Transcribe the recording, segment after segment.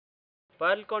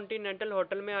Perl continental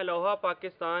hotel में Aloha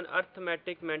Pakistan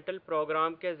arithmetic mental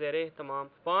programme के ज़ेर एहतमाम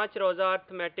 5 रोज़ा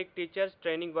अर्थमेटिक टीचर्स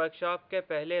ट्रेनिंग वर्कशॉप के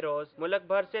पहले रोज़ मुल्क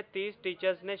भर से 30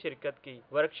 टीचर्स ने शिरकत की।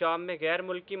 वर्कशॉप में गैर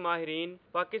मुल्की माहिरीन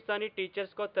पाकिस्तानी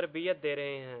टीचर्स को तरबियत दे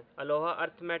रहे हैं। अलोहा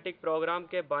अर्थमेटिक प्रोग्राम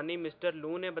के बानी मिस्टर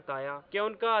लू ने बताया कि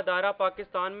उनका अदारा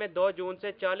पाकिस्तान में 2 जून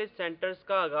से 40 सेंटर्स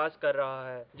का आगाज कर रहा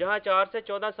है, जहाँ 4 से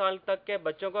 14 साल तक के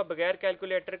बच्चों को बगैर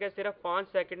कैलकुलेटर के सिर्फ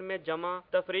 5 सेकंड में जमा,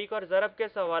 तफरीक और ज़रब के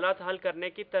सवालात हल करने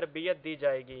की तरबियत दी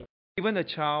जाएगी। Even a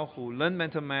child who learned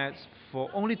mental maths for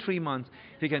only 3 months,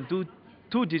 he can do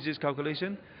 2 digits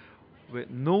calculation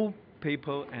with no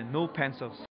paper and no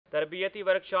pencils. तरबियती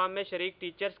workshop में शरीक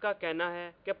टीचर्स का कहना है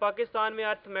कि पाकिस्तान में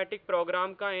अर्थमेटिक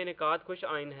प्रोग्राम का इनेकाद खुश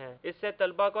आइन है। इससे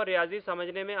तलबा को रियाजी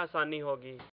समझने में आसानी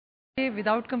होगी।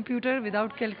 विदाउट कंप्यूटर,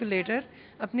 विदाउट कैलकुलेटर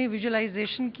अपनी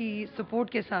विजुअलाइजेशन की सपोर्ट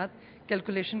के साथ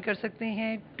कैलकुलेशन कर सकते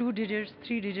हैं, 2 digits,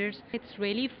 3 digits. It's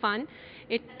really fun,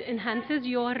 it enhances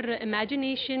your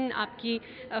imagination, आपकी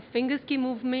फिंगर्स की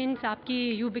मूवमेंट्स, आपकी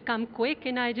you become quick,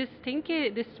 and I just think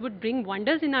this would bring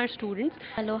wonders in our students.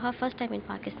 Aloha first time in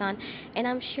Pakistan, and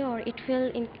I'm sure it will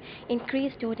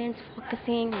increase students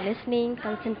focusing, listening,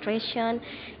 concentration,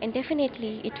 and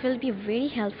definitely it will be very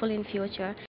helpful in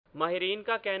future. माहिरीन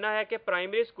का कहना है कि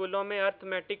primary स्कूलों में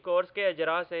arithmetic course के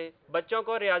इजरा से बच्चों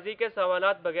को रियाजी के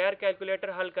सवालात बगैर कैलकुलेटर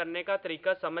हल करने का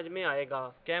तरीका समझ में आएगा।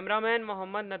 कैमरामैन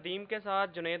मोहम्मद नदीम के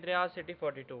साथ जुनैद रियाज सिटी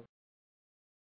 42।